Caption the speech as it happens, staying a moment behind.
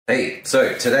Hey,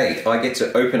 so today I get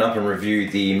to open up and review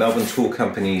the Melbourne Tool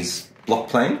Company's block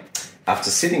plane after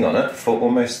sitting on it for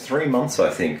almost 3 months, I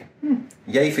think.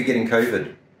 Yay for getting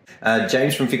COVID.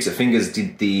 James from Fix It Fingers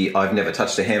did the I've never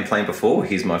touched a hand plane before,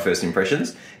 here's my first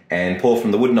impressions. And Paul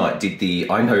from the Wood Knight did the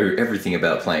I know everything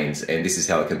about planes and this is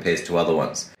how it compares to other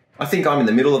ones. I think I'm in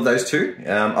the middle of those two.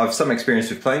 I've some experience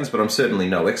with planes, but I'm certainly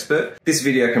no expert. This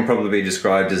video can probably be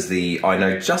described as the I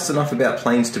know just enough about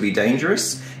planes to be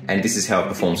dangerous, and this is how it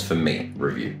performs for me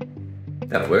review.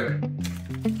 That'll work.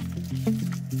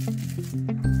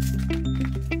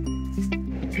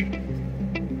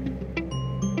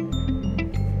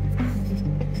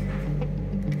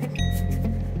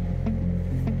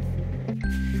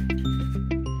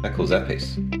 How cool is that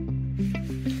piece?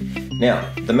 Now,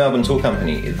 the Melbourne Tool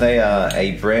Company, they are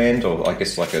a brand, or I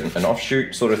guess like an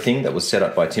offshoot sort of thing that was set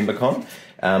up by Timbercon.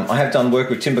 I have done work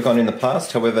with Timbercon in the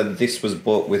past, however this was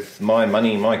bought with my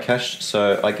money, my cash,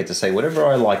 so I get to say whatever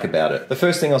I like about it. The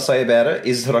first thing I'll say about it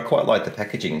is that I quite like the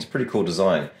packaging, it's a pretty cool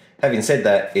design. Having said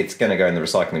that, it's going to go in the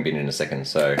recycling bin in a second,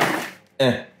 so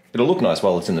it'll look nice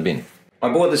while it's in the bin.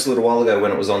 I bought this a little while ago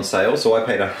when it was on sale, so I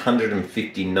paid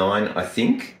 $159, I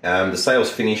think. The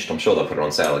sale's finished, I'm sure they'll put it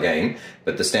on sale again,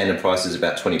 but the standard price is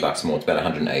about 20 bucks more, it's about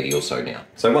 180 or so now.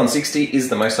 So 160 is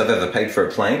the most I've ever paid for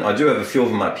a plane. I do have a few of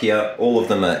them up here, all of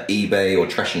them are eBay or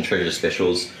Trash and Treasure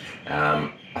specials.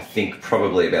 I think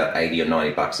probably about 80 or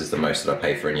 90 bucks is the most that I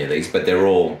paid for any of these, but they're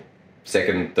all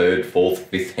second, third, fourth,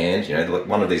 fifth hand, you know,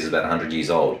 one of these is about 100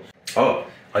 years old. Oh,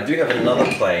 I do have another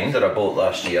plane that I bought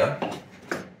last year.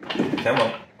 Come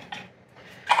on.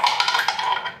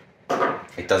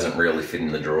 It doesn't really fit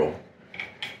in the drawer.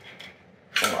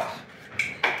 Oh.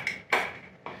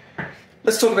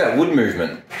 Let's talk about wood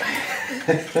movement.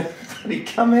 Bloody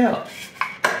come out.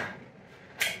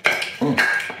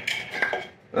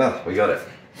 Oh, we got it.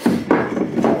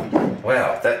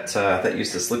 Wow, that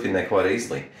used to slip in there quite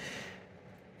easily.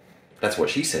 That's what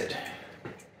she said.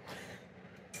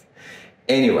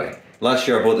 Anyway. Last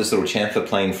year I bought this little chamfer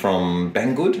plane from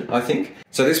Banggood, I think.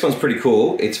 So this one's pretty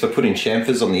cool. It's for putting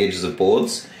chamfers on the edges of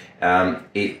boards.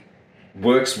 It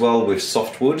works well with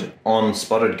softwood. On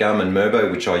spotted gum and Merbo,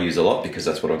 which I use a lot because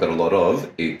that's what I've got a lot of,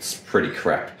 it's pretty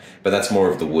crap. But that's more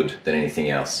of the wood than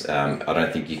anything else. I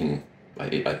don't think you can,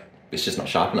 it's just not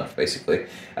sharp enough, basically.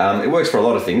 It works for a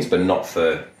lot of things, but not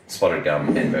for spotted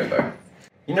gum and Merbo.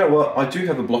 You know what, I do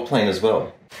have a block plane as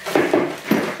well.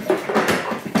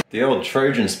 The old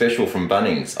Trojan Special from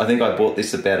Bunnings. I think I bought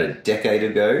this about a decade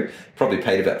ago, probably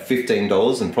paid about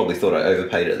 $15 and probably thought I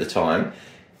overpaid it at the time.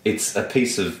 It's a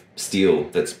piece of steel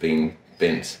that's been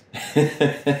bent.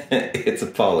 It's a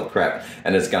pile of crap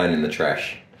and it's going in the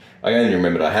trash. I only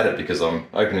remembered I had it because I'm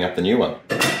opening up the new one.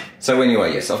 So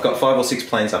anyway, yes, I've got 5 or 6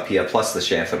 planes up here plus the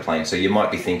chamfer plane, so you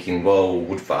might be thinking, well,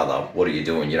 Woodfather, what are you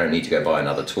doing? You don't need to go buy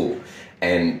another tool.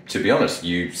 And to be honest,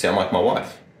 you sound like my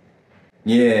wife.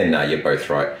 Yeah, no, you're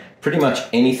both right. Pretty much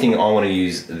anything I want to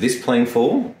use this plane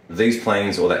for, these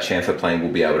planes or that chamfer plane will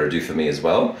be able to do for me as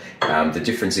well. The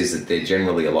difference is that they're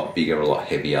generally a lot bigger, a lot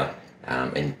heavier,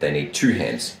 and they need 2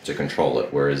 hands to control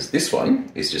it, whereas this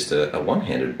one is just a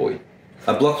one-handed boy.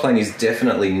 A block plane is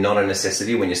definitely not a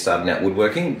necessity when you're starting out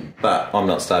woodworking, but I'm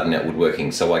not starting out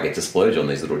woodworking, so I get to splurge on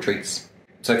these little treats.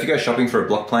 So if you go shopping for a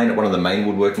block plane at one of the main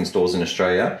woodworking stores in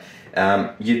Australia,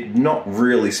 you're not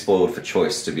really spoiled for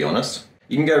choice, to be honest.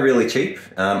 You can go really cheap.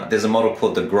 There's a model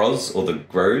called the Groz or the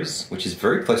Groz, which is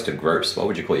very close to gross. Why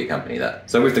would you call your company that?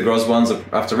 So with the Groz ones,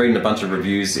 after reading a bunch of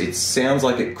reviews, it sounds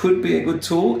like it could be a good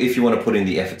tool if you want to put in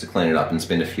the effort to clean it up and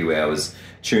spend a few hours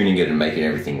tuning it and making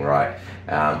everything right,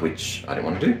 which I don't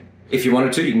want to do. If you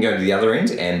wanted to, you can go to the other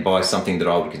end and buy something that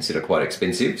I would consider quite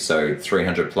expensive, so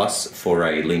 300 plus for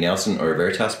a Lee Nelson or a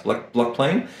Veritas block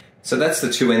plane. So that's the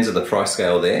 2 ends of the price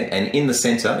scale there, and in the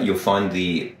center you'll find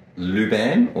the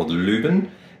Luban or the Luban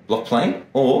block plane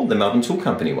or the Melbourne Tool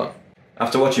Company one.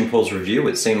 After watching Paul's review,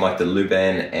 it seemed like the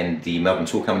Luban and the Melbourne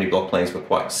Tool Company block planes were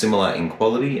quite similar in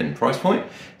quality and price point.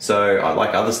 So I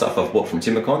like other stuff I've bought from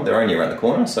Timbercon, they're only around the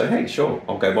corner, so hey, sure,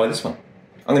 I'll go buy this one.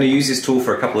 I'm going to use this tool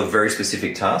for a couple of very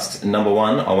specific tasks. Number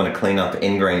one, I want to clean up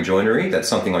end grain joinery. That's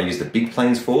something I use the big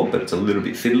planes for, but it's a little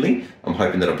bit fiddly. I'm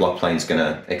hoping that a block plane is going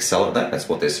to excel at that. That's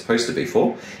what they're supposed to be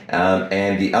for.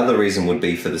 And the other reason would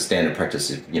be for the standard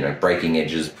practice of, you know, breaking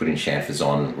edges, putting chamfers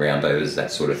on, roundovers,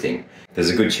 that sort of thing.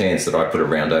 There's a good chance that I put a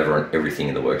roundover on everything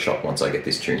in the workshop once I get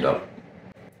this tuned up.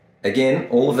 Again,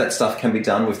 all of that stuff can be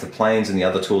done with the planes and the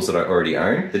other tools that I already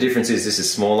own. The difference is this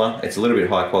is smaller, it's a little bit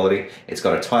high quality, it's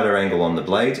got a tighter angle on the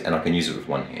blade, and I can use it with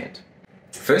one hand.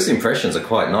 First impressions are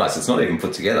quite nice, it's not even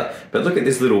put together, but look at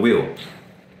this little wheel.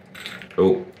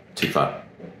 Oh, too far.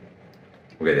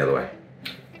 We'll go the other way.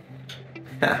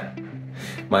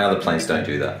 My other planes don't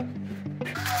do that.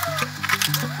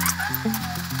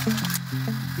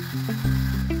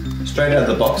 Straight out of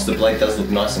the box, the blade does look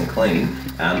nice and clean,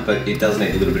 but it does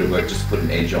need a little bit of work just to put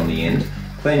an edge on the end.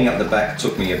 Cleaning up the back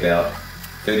took me about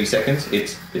 30 seconds.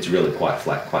 It's really quite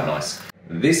flat, quite nice.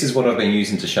 This is what I've been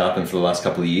using to sharpen for the last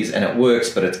couple of years, and it works,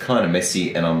 but it's kind of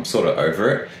messy and I'm sort of over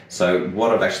it. So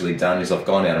what I've actually done is I've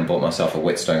gone out and bought myself a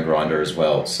whetstone grinder as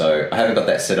well. So I haven't got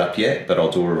that set up yet, but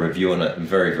I'll do a review on it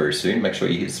very, very soon. Make sure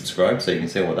you hit subscribe so you can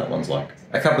see what that one's like.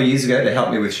 A couple of years ago, to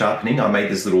help me with sharpening, I made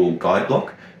this little guide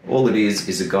block. All it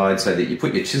is a guide so that you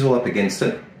put your chisel up against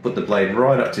it, put the blade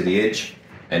right up to the edge,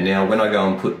 and now when I go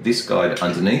and put this guide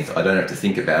underneath, I don't have to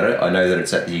think about it. I know that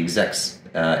it's at the exact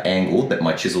angle that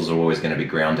my chisels are always going to be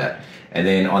ground at. And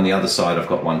then on the other side, I've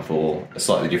got one for a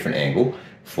slightly different angle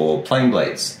for plane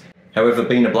blades. However,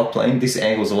 being a block plane, this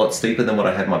angle is a lot steeper than what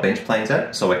I have my bench planes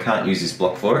at, so I can't use this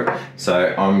block for it.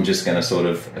 So I'm just going to sort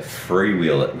of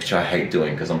freewheel it, which I hate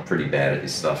doing because I'm pretty bad at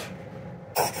this stuff.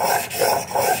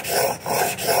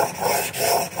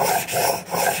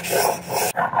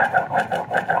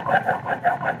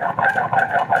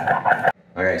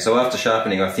 Okay, so after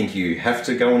sharpening, I think you have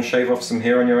to go and shave off some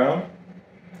hair on your arm.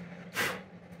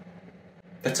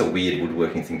 That's a weird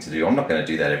woodworking thing to do. I'm not going to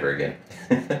do that ever again.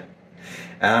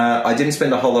 I didn't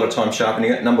spend a whole lot of time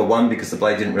sharpening it. Number one, because the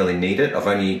blade didn't really need it.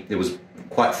 It was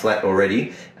quite flat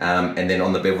already. And then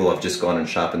on the bevel, I've just gone and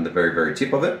sharpened the very, very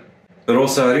tip of it. But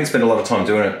also, I didn't spend a lot of time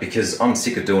doing it because I'm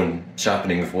sick of doing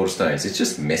sharpening with waterstones. It's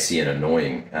just messy and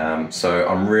annoying. So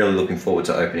I'm really looking forward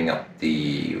to opening up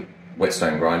the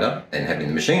whetstone grinder and having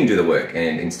the machine do the work,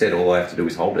 and instead all I have to do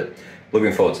is hold it.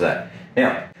 Looking forward to that.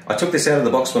 Now, I took this out of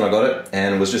the box when I got it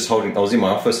and was just holding, I was in my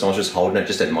office and I was just holding it,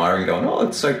 just admiring, going, oh,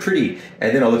 it's so pretty.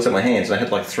 And then I looked at my hands and I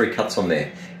had like 3 cuts on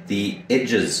there. The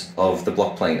edges of the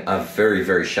block plane are very,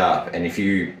 very sharp, and if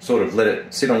you sort of let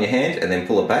it sit on your hand and then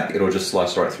pull it back, it'll just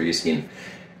slice right through your skin.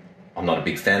 I'm not a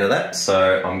big fan of that,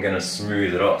 so I'm gonna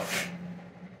smooth it off.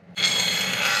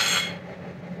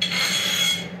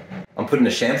 I'm putting a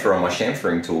chamfer on my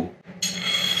chamfering tool.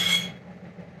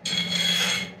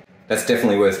 That's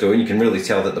definitely worth doing. You can really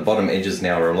tell that the bottom edges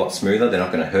now are a lot smoother. They're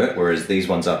not going to hurt, whereas these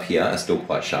ones up here are still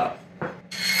quite sharp.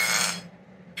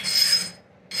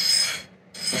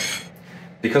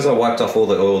 Because I wiped off all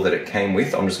the oil that it came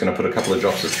with, I'm just going to put a couple of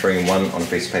drops of 3-in-1 on a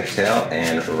piece of paper towel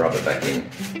and rub it back in.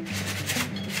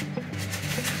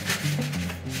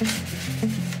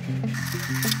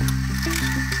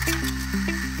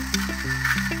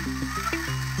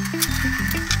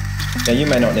 Now you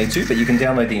may not need to, but you can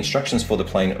download the instructions for the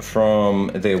plane from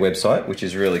their website, which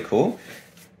is really cool.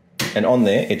 And on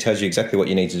there, it tells you exactly what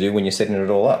you need to do when you're setting it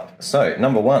all up. So,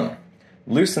 number 1,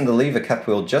 loosen the lever cap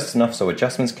wheel just enough so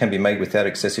adjustments can be made without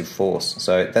excessive force.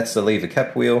 So that's the lever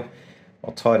cap wheel.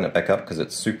 I'll tighten it back up because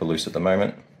it's super loose at the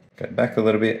moment. Go back a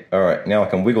little bit. All right, now I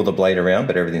can wiggle the blade around,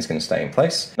 but everything's going to stay in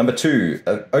place. Number 2,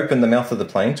 open the mouth of the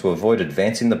plane to avoid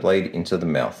advancing the blade into the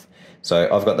mouth. So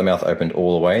I've got the mouth opened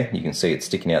all the way. You can see it's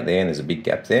sticking out there and there's a big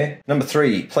gap there. Number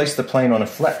 3, place the plane on a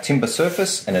flat timber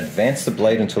surface and advance the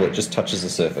blade until it just touches the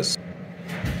surface.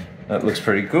 That looks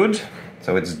pretty good.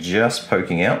 So it's just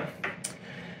poking out.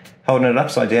 Holding it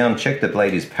upside down, check the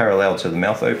blade is parallel to the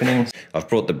mouth opening. I've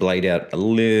brought the blade out a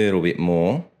little bit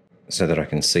more so that I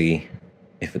can see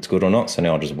if it's good or not. So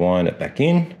now I'll just wind it back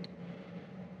in.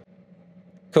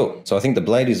 Cool, so I think the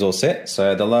blade is all set.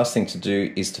 So the last thing to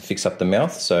do is to fix up the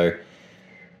mouth. So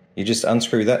you just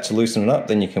unscrew that to loosen it up,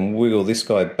 then you can wiggle this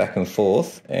guy back and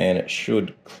forth and it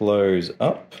should close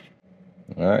up.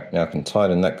 All right, now I can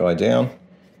tighten that guy down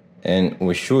and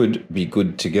we should be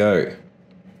good to go.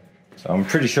 So I'm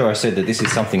pretty sure I said that this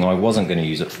is something I wasn't going to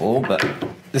use it for, but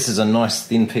this is a nice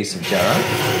thin piece of jarrah.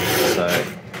 So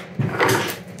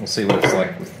we'll see what it's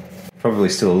like. Probably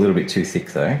still a little bit too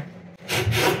thick though.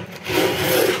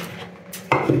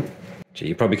 Gee,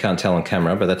 you probably can't tell on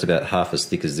camera, but that's about half as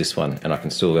thick as this one, and I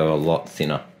can still go a lot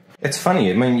thinner. It's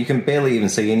funny, I mean, you can barely even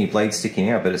see any blade sticking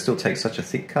out, but it still takes such a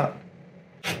thick cut.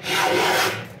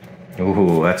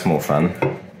 Ooh, that's more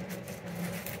fun.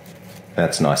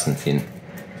 That's nice and thin.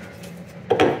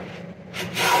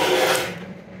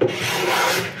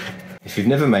 If you've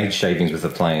never made shavings with a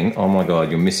plane, oh my god,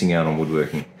 you're missing out on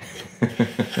woodworking.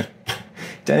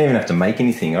 Don't even have to make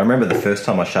anything. I remember the first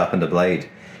time I sharpened a blade,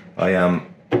 I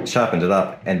sharpened it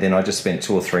up and then I just spent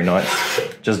 2 or 3 nights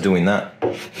just doing that.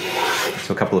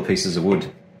 So a couple of pieces of wood.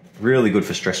 Really good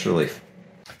for stress relief.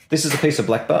 This is a piece of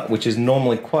black butt, which is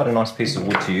normally quite a nice piece of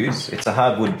wood to use. It's a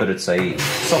hardwood, but it's a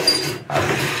soft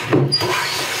hardwood.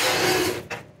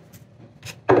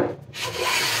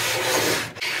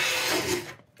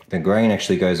 The grain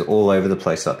actually goes all over the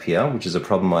place up here, which is a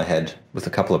problem I had with a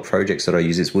couple of projects that I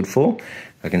use this wood for.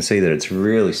 I can see that it's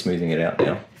really smoothing it out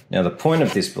now. Now the point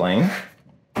of this plane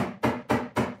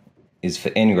is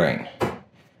for end grain.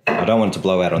 I don't want it to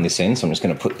blow out on this end, so I'm just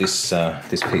going to put this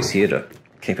this piece here to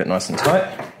keep it nice and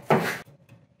tight.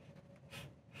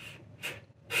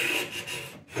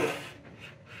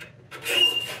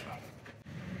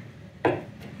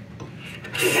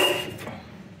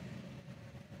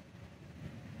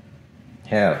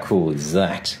 How cool is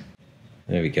that?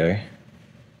 There we go.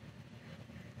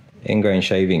 End grain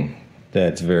shaving.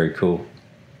 That's very cool.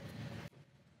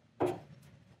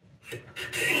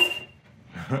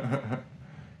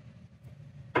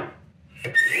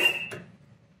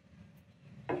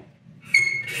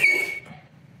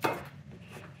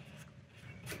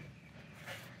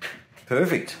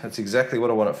 Perfect. That's exactly what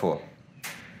I want it for.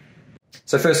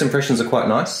 So first impressions are quite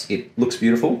nice. It looks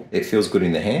beautiful. It feels good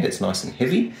in the hand. It's nice and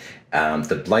heavy.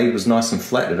 The blade was nice and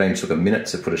flat. It only took a minute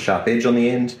to put a sharp edge on the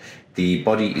end. The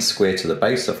body is square to the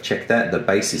base. I've checked that. The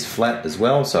base is flat as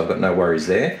well, so I've got no worries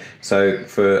there. So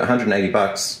for 180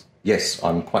 bucks, yes,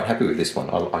 I'm quite happy with this one.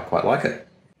 I quite like it.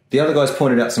 The other guys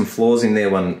pointed out some flaws in there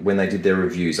when they did their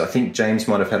reviews. I think James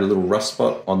might have had a little rust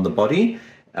spot on the body.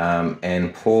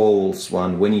 And Paul's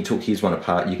one, when he took his one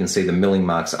apart, you can see the milling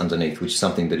marks underneath, which is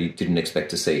something that he didn't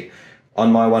expect to see. On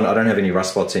my one, I don't have any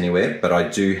rust spots anywhere, but I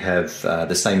do have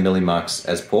the same milling marks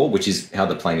as Paul, which is how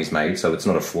the plane is made, so it's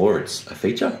not a flaw, it's a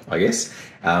feature, I guess.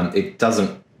 It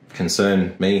doesn't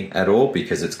concern me at all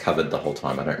because it's covered the whole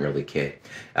time. I don't really care.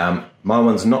 My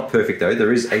one's not perfect though.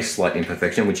 There is a slight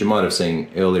imperfection, which you might have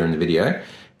seen earlier in the video.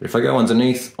 But if I go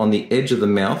underneath on the edge of the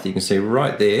mouth, you can see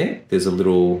right there, there's a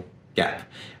little gap.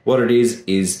 What it is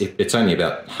it's only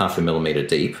about 0.5 millimeter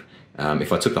deep.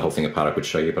 If I took the whole thing apart, I could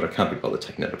show you, but I can't be bothered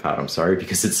taking it apart, I'm sorry,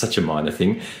 because it's such a minor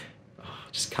thing. Oh,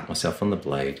 just cut myself on the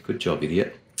blade. Good job,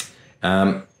 idiot.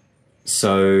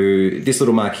 So this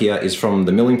little mark here is from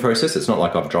the milling process. It's not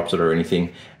like I've dropped it or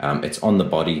anything. It's on the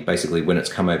body. Basically, when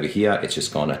it's come over here, it's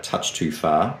just gone a touch too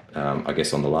far, I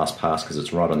guess on the last pass, because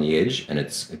it's right on the edge, and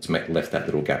it's left that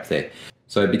little gap there.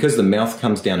 So because the mouth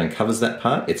comes down and covers that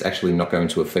part, it's actually not going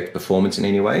to affect performance in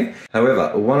any way.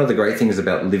 However, one of the great things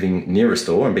about living near a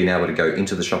store and being able to go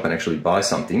into the shop and actually buy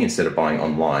something instead of buying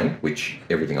online, which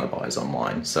everything I buy is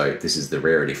online, so this is the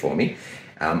rarity for me.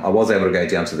 I was able to go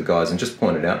down to the guys and just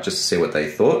point it out just to see what they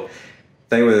thought.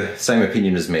 They were the same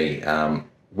opinion as me.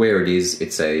 Where it is,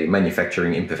 it's a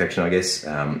manufacturing imperfection, I guess.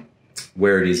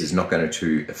 Where it is not going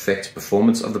to affect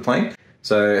performance of the plane.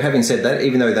 So having said that,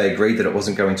 even though they agreed that it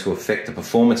wasn't going to affect the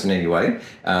performance in any way,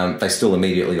 they still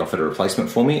immediately offered a replacement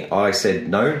for me. I said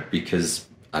no, because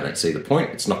I don't see the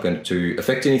point. It's not going to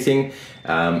affect anything.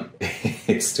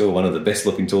 It's still one of the best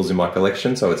looking tools in my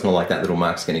collection, so it's not like that little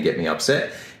mark's going to get me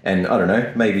upset. And I don't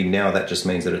know, maybe now that just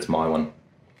means that it's my one.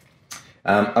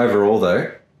 Overall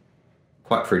though,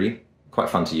 quite pretty,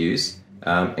 quite fun to use.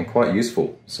 And quite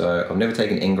useful. So I've never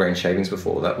taken end grain shavings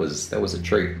before. That was a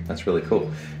treat. That's really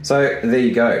cool. So there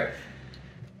you go.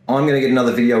 I'm going to get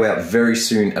another video out very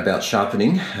soon about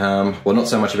sharpening. Well, not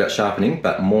so much about sharpening,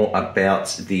 but more about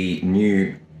the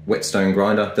new whetstone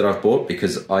grinder that I've bought,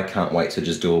 because I can't wait to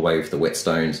just do away with the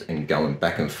whetstones and going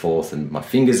back and forth and my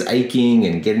fingers aching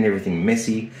and getting everything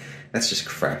messy. That's just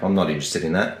crap. I'm not interested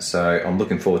in that. So I'm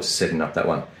looking forward to setting up that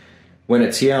one. When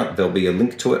it's here, there'll be a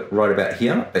link to it right about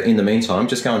here. But in the meantime,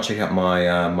 just go and check out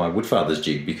my my Woodfather's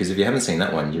jig, because if you haven't seen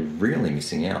that one, you're really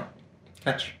missing out.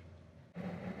 Catch.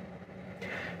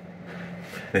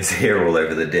 There's hair all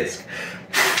over the desk.